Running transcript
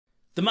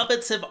The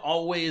Muppets have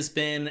always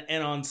been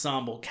an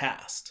ensemble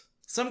cast.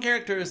 Some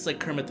characters, like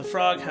Kermit the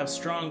Frog, have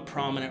strong,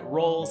 prominent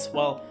roles,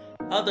 while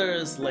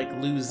others, like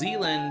New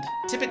Zealand,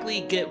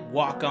 typically get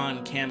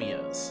walk-on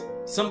cameos.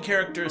 Some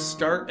characters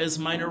start as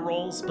minor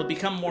roles, but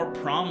become more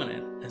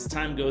prominent as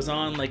time goes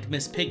on, like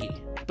Miss Piggy.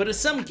 But as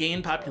some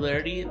gain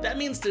popularity, that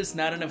means there's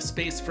not enough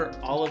space for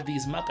all of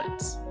these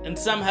Muppets, and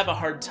some have a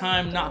hard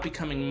time not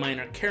becoming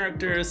minor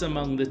characters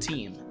among the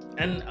team.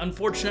 And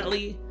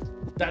unfortunately,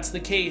 that's the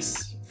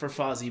case for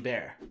Fozzie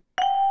Bear.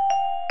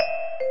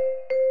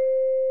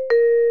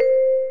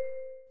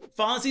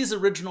 Fozzie's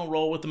original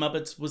role with the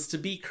Muppets was to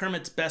be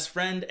Kermit's best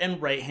friend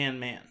and right-hand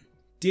man.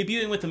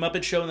 Debuting with the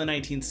Muppet Show in the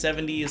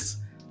 1970s,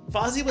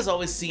 Fozzie was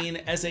always seen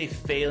as a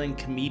failing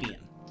comedian,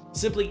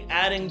 simply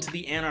adding to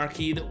the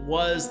anarchy that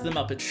was the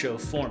Muppet Show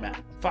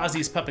format.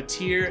 Fozzie's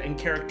puppeteer and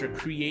character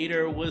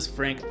creator was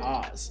Frank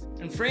Oz,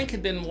 and Frank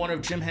had been one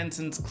of Jim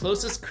Henson's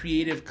closest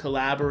creative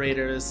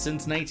collaborators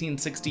since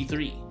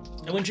 1963.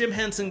 And when Jim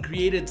Henson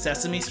created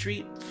Sesame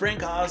Street,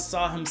 Frank Oz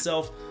saw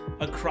himself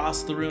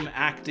across the room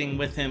acting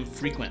with him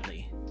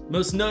frequently,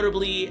 most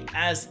notably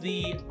as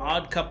the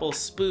Odd Couple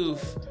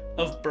spoof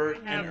of Bert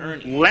and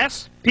Ernie.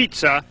 Less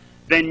pizza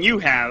than you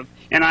have,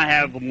 and I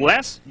have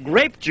less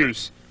grape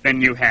juice than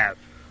you have.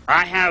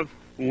 I have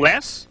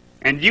less,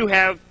 and you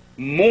have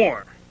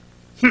more.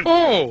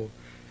 Oh,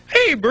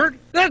 hey, Bert,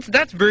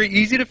 that's very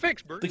easy to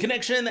fix, Bert. The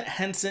connection that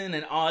Henson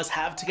and Oz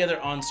have together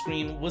on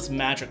screen was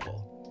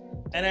magical.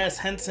 And as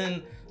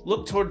Henson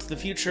looked towards the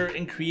future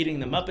in creating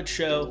The Muppet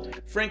Show,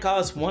 Frank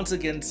Oz once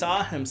again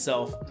saw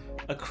himself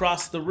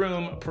across the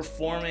room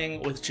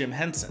performing with Jim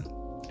Henson,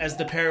 as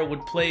the pair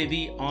would play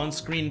the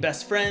on-screen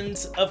best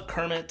friends of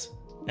Kermit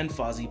and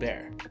Fozzie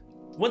Bear.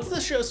 Once the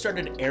show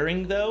started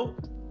airing, though,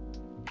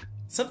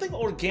 something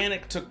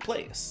organic took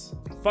place.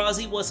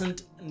 Fozzie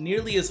wasn't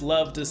nearly as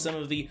loved as some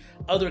of the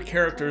other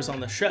characters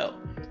on the show,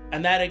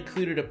 and that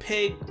included a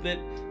pig that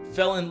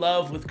fell in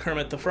love with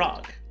Kermit the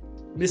Frog.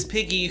 Miss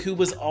Piggy, who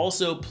was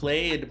also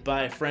played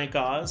by Frank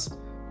Oz,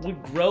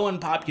 would grow in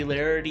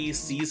popularity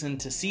season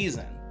to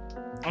season,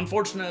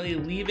 unfortunately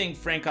leaving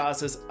Frank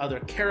Oz's other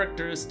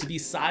characters to be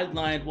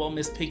sidelined while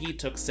Miss Piggy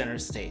took center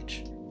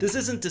stage. This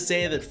isn't to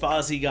say that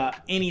Fozzie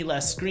got any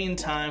less screen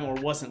time or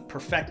wasn't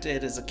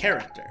perfected as a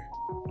character.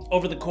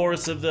 Over the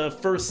course of the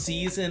first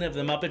season of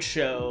The Muppet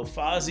Show,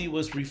 Fozzie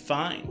was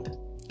refined,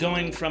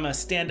 going from a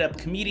stand-up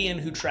comedian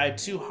who tried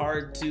too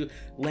hard to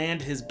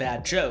land his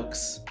bad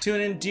jokes, to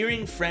an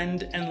endearing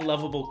friend and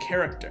lovable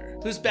character,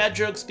 whose bad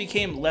jokes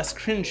became less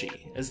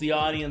cringy, as the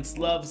audience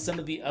loved some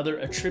of the other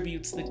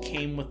attributes that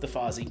came with the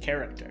Fozzie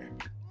character.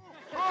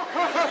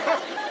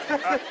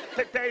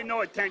 Pay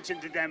no attention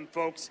to them,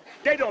 folks.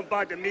 They don't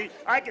bother me.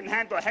 I can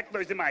handle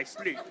hecklers in my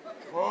sleep.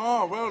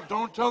 Oh, well,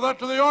 don't tell that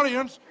to the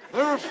audience.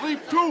 They're asleep,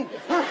 too.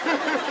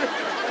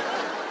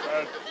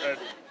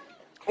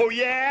 Oh,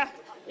 yeah?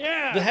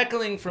 Yeah. The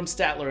heckling from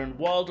Statler and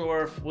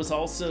Waldorf was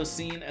also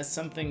seen as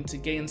something to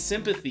gain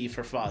sympathy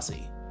for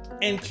Fozzie,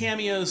 and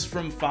cameos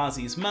from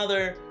Fozzie's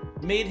mother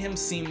made him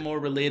seem more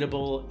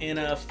relatable in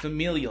a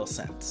familial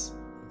sense.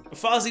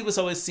 Fozzie was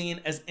always seen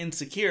as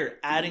insecure,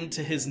 adding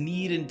to his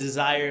need and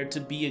desire to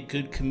be a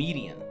good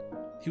comedian.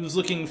 He was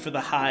looking for the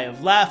high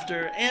of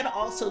laughter, and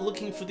also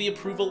looking for the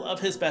approval of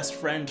his best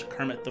friend,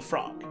 Kermit the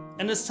Frog.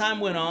 And as time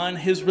went on,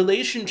 his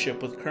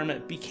relationship with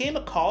Kermit became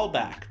a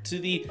callback to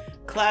the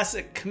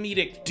classic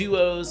comedic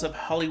duos of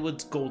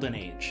Hollywood's golden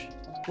age.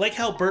 Like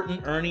how Bert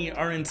and Ernie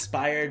are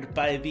inspired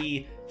by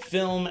the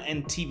film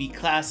and TV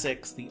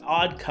classics The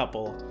Odd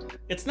Couple,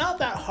 it's not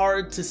that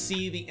hard to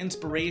see the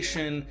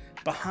inspiration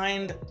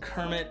behind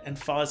Kermit and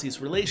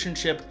Fozzie's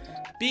relationship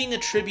being a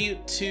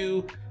tribute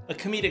to a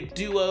comedic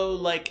duo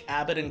like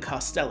Abbott and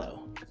Costello.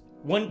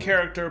 One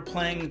character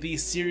playing the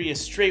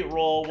serious straight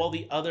role while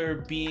the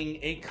other being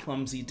a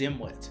clumsy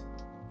dimwit.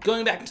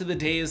 Going back to the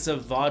days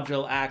of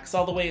vaudeville acts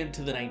all the way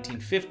into the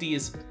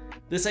 1950s,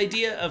 this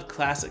idea of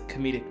classic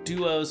comedic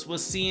duos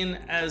was seen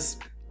as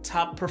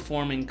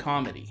top-performing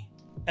comedy.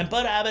 And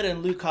Bud Abbott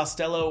and Lou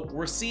Costello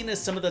were seen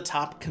as some of the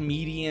top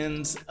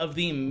comedians of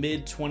the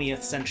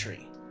mid-20th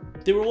century.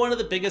 They were one of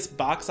the biggest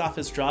box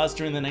office draws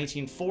during the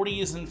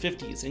 1940s and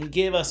 50s and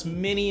gave us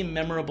many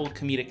memorable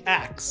comedic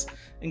acts,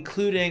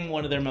 including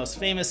one of their most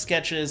famous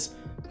sketches,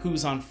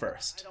 Who's on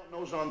First? I don't know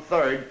who's on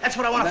third. That's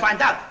what I want to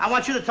find out. I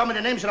want you to tell me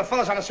the names of the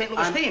fellas on the St.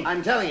 Louis team.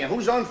 I'm telling you,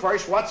 who's on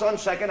first, what's on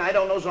second, I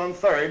don't know who's on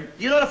third.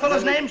 Do you know the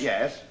fellas' names?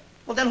 Yes.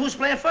 Well, then who's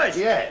playing first?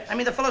 Yes. I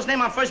mean the fellow's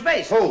name on first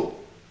base. Who?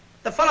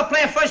 The fellow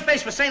playing first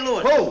base for St.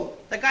 Louis. Who?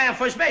 The guy on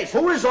first base.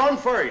 Who is on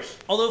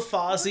first? Although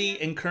Fozzie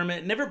and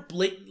Kermit never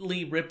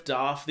blatantly ripped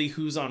off the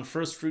Who's on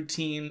First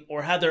routine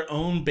or had their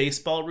own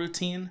baseball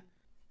routine,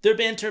 their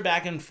banter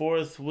back and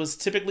forth was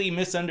typically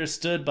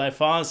misunderstood by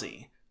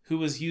Fozzie, who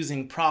was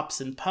using props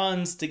and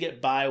puns to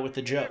get by with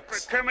the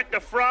jokes. For Kermit the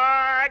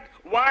Frog,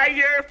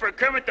 wire for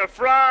Kermit the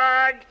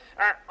Frog.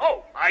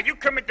 Are you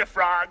Kermit the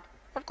Frog?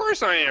 Of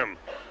course I am.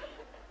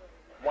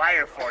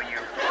 Wire for you.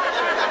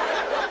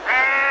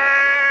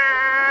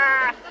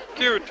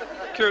 Cute.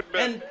 Cute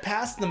bit. And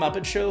past the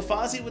Muppet Show,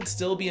 Fozzie would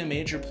still be a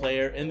major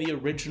player in the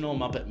original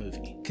Muppet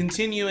movie,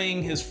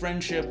 continuing his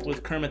friendship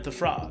with Kermit the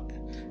Frog.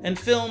 And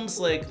films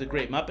like The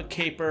Great Muppet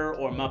Caper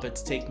or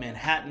Muppets Take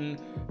Manhattan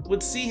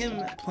would see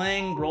him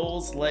playing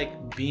roles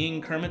like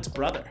being Kermit's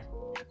brother.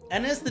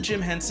 And as the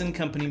Jim Henson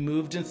Company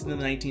moved into the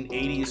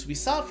 1980s, we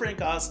saw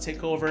Frank Oz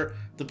take over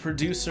the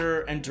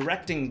producer and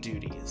directing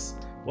duties,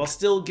 while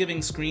still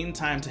giving screen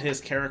time to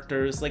his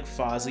characters like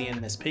Fozzie and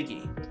Miss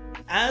Piggy.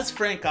 As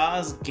Frank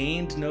Oz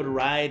gained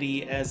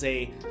notoriety as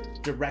a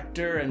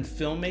director and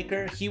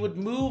filmmaker, he would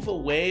move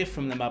away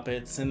from the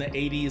Muppets in the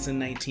 80s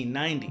and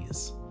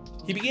 1990s.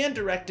 He began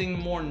directing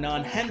more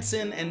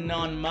non-Henson and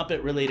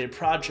non-Muppet related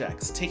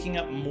projects, taking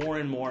up more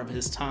and more of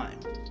his time.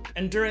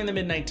 And during the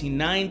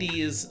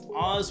mid-1990s,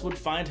 Oz would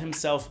find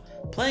himself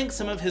playing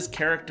some of his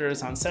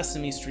characters on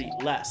Sesame Street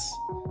less,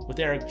 with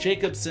Eric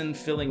Jacobson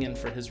filling in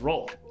for his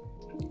role.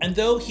 And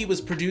though he was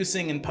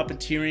producing and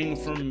puppeteering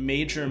for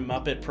major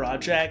Muppet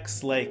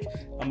projects like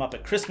A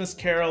Muppet Christmas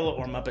Carol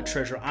or Muppet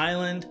Treasure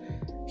Island,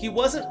 he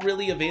wasn't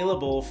really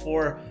available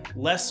for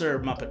lesser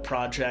Muppet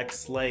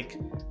projects like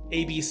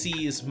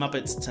ABC's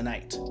Muppets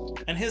Tonight.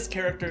 And his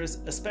characters,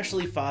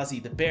 especially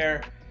Fozzie the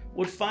Bear,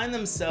 would find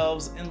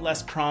themselves in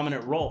less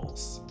prominent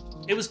roles.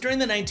 It was during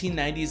the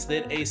 1990s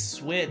that a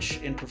switch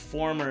in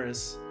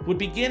performers would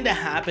begin to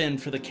happen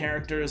for the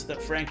characters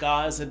that Frank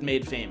Oz had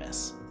made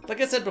famous.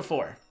 Like I said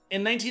before,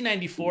 in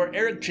 1994,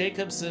 Eric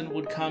Jacobson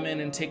would come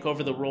in and take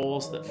over the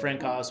roles that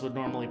Frank Oz would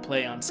normally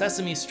play on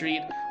Sesame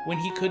Street when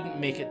he couldn't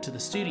make it to the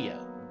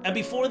studio. And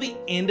before the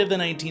end of the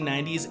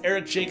 1990s,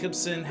 Eric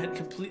Jacobson had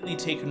completely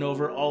taken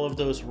over all of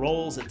those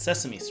roles at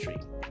Sesame Street.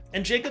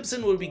 And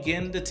Jacobson would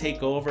begin to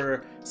take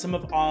over some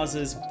of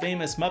Oz's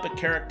famous Muppet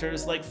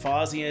characters like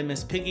Fozzie and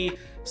Miss Piggy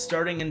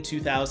starting in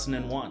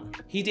 2001.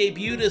 He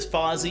debuted as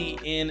Fozzie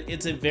in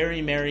It's a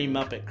Very Merry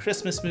Muppet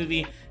Christmas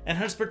Movie and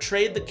has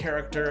portrayed the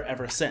character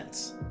ever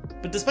since.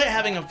 But despite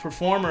having a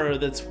performer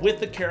that's with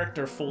the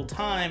character full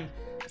time,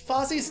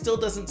 Fozzie still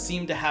doesn't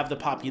seem to have the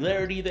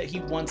popularity that he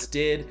once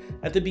did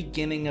at the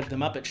beginning of The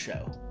Muppet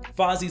Show.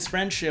 Fozzie's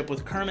friendship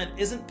with Kermit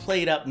isn't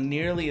played up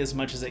nearly as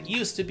much as it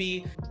used to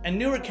be, and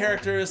newer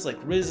characters like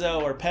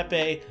Rizzo or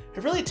Pepe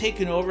have really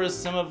taken over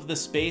some of the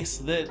space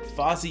that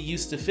Fozzie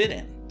used to fit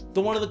in.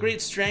 But one of the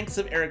great strengths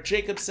of Eric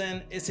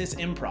Jacobson is his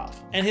improv,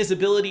 and his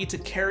ability to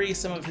carry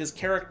some of his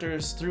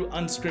characters through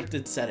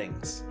unscripted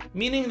settings,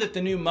 meaning that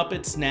the new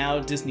Muppets Now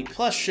Disney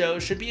Plus show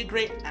should be a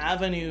great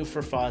avenue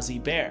for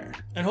Fozzie Bear,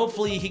 and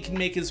hopefully he can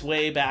make his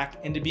way back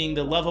into being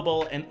the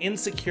lovable and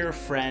insecure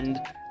friend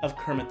of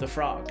Kermit the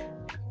Frog.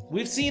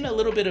 We've seen a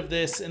little bit of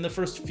this in the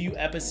first few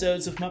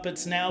episodes of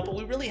Muppets Now, but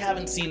we really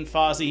haven't seen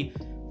Fozzie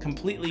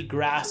completely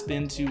grasp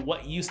into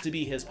what used to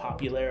be his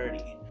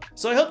popularity.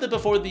 So I hope that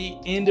before the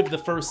end of the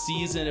first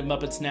season of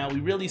Muppets Now,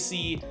 we really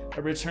see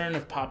a return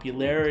of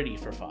popularity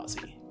for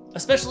Fozzie,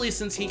 especially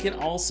since he can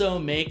also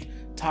make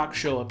talk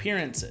show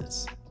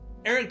appearances.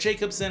 Eric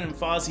Jacobson and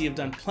Fozzie have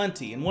done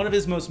plenty, and one of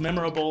his most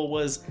memorable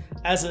was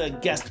as a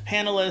guest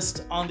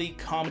panelist on the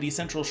Comedy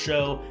Central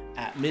show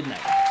At Midnight.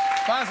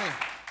 Fozzie.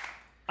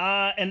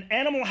 An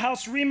Animal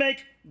House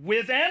remake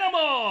with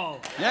Animal!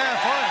 Yeah,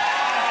 fun.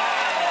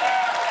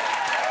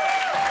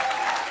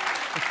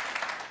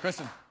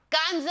 Kristen.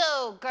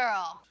 Gonzo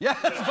Girl. Yes,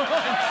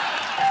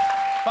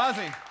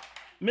 Fozzie.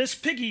 Miss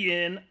Piggy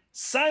in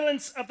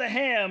Silence of the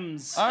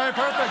Hams. All right,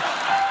 perfect.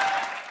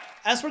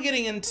 As we're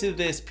getting into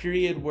this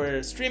period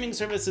where streaming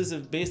services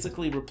have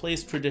basically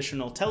replaced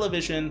traditional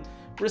television,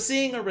 we're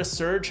seeing a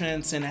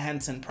resurgence in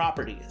Henson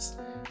properties.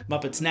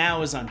 Muppets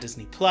Now is on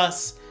Disney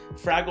Plus,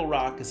 Fraggle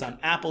Rock is on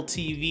Apple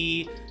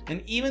TV,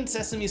 and even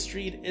Sesame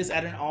Street is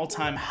at an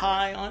all-time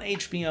high on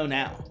HBO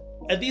Now.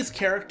 And these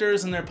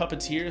characters and their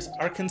puppeteers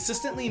are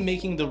consistently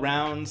making the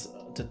rounds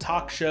to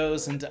talk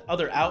shows and to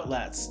other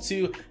outlets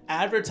to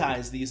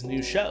advertise these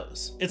new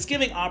shows. It's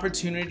giving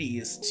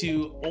opportunities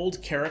to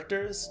old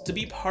characters to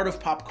be part of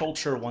pop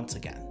culture once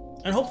again.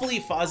 And hopefully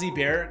Fozzie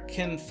Bear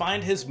can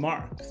find his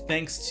mark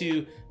thanks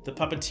to the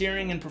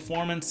puppeteering and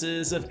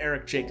performances of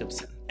Eric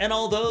Jacobson. And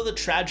although the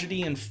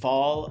tragedy and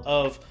fall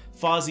of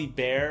Fozzie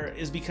Bear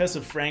is because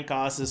of Frank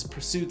Oz's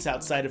pursuits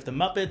outside of the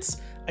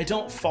Muppets, I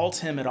don't fault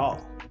him at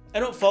all. I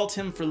don't fault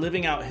him for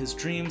living out his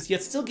dreams,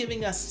 yet still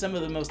giving us some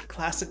of the most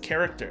classic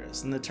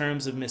characters in the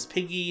terms of Miss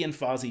Piggy and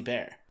Fozzie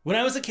Bear. When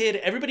I was a kid,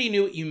 everybody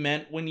knew what you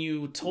meant when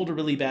you told a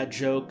really bad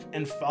joke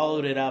and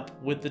followed it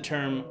up with the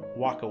term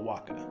waka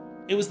waka.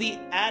 It was the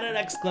added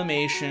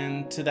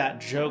exclamation to that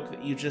joke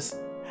that you just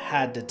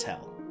had to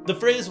tell. The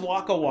phrase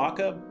waka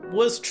waka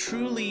was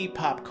truly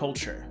pop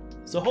culture,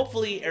 so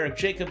hopefully Eric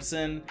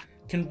Jacobson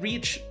can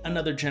reach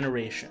another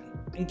generation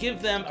and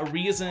give them a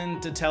reason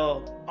to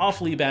tell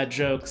awfully bad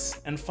jokes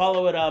and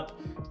follow it up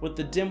with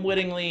the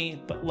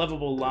dim-wittingly but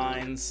lovable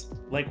lines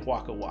like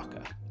waka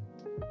waka.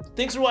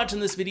 Thanks for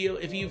watching this video.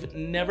 If you've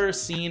never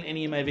seen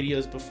any of my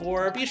videos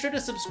before, be sure to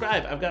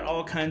subscribe. I've got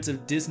all kinds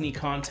of Disney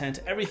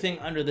content, everything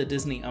under the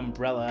Disney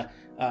umbrella,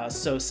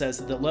 so says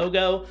the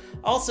logo.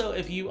 Also,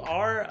 if you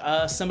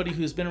are somebody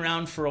who's been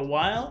around for a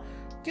while,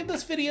 give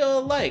this video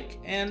a like,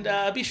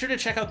 and be sure to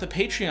check out the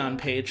Patreon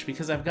page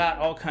because I've got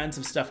all kinds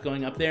of stuff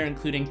going up there,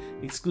 including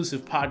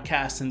exclusive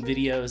podcasts and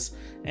videos.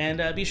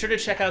 And be sure to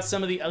check out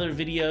some of the other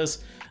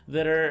videos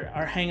that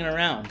are hanging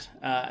around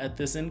at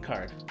this end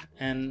card.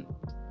 And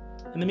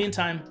in the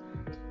meantime,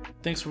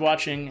 thanks for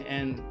watching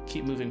and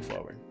keep moving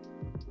forward.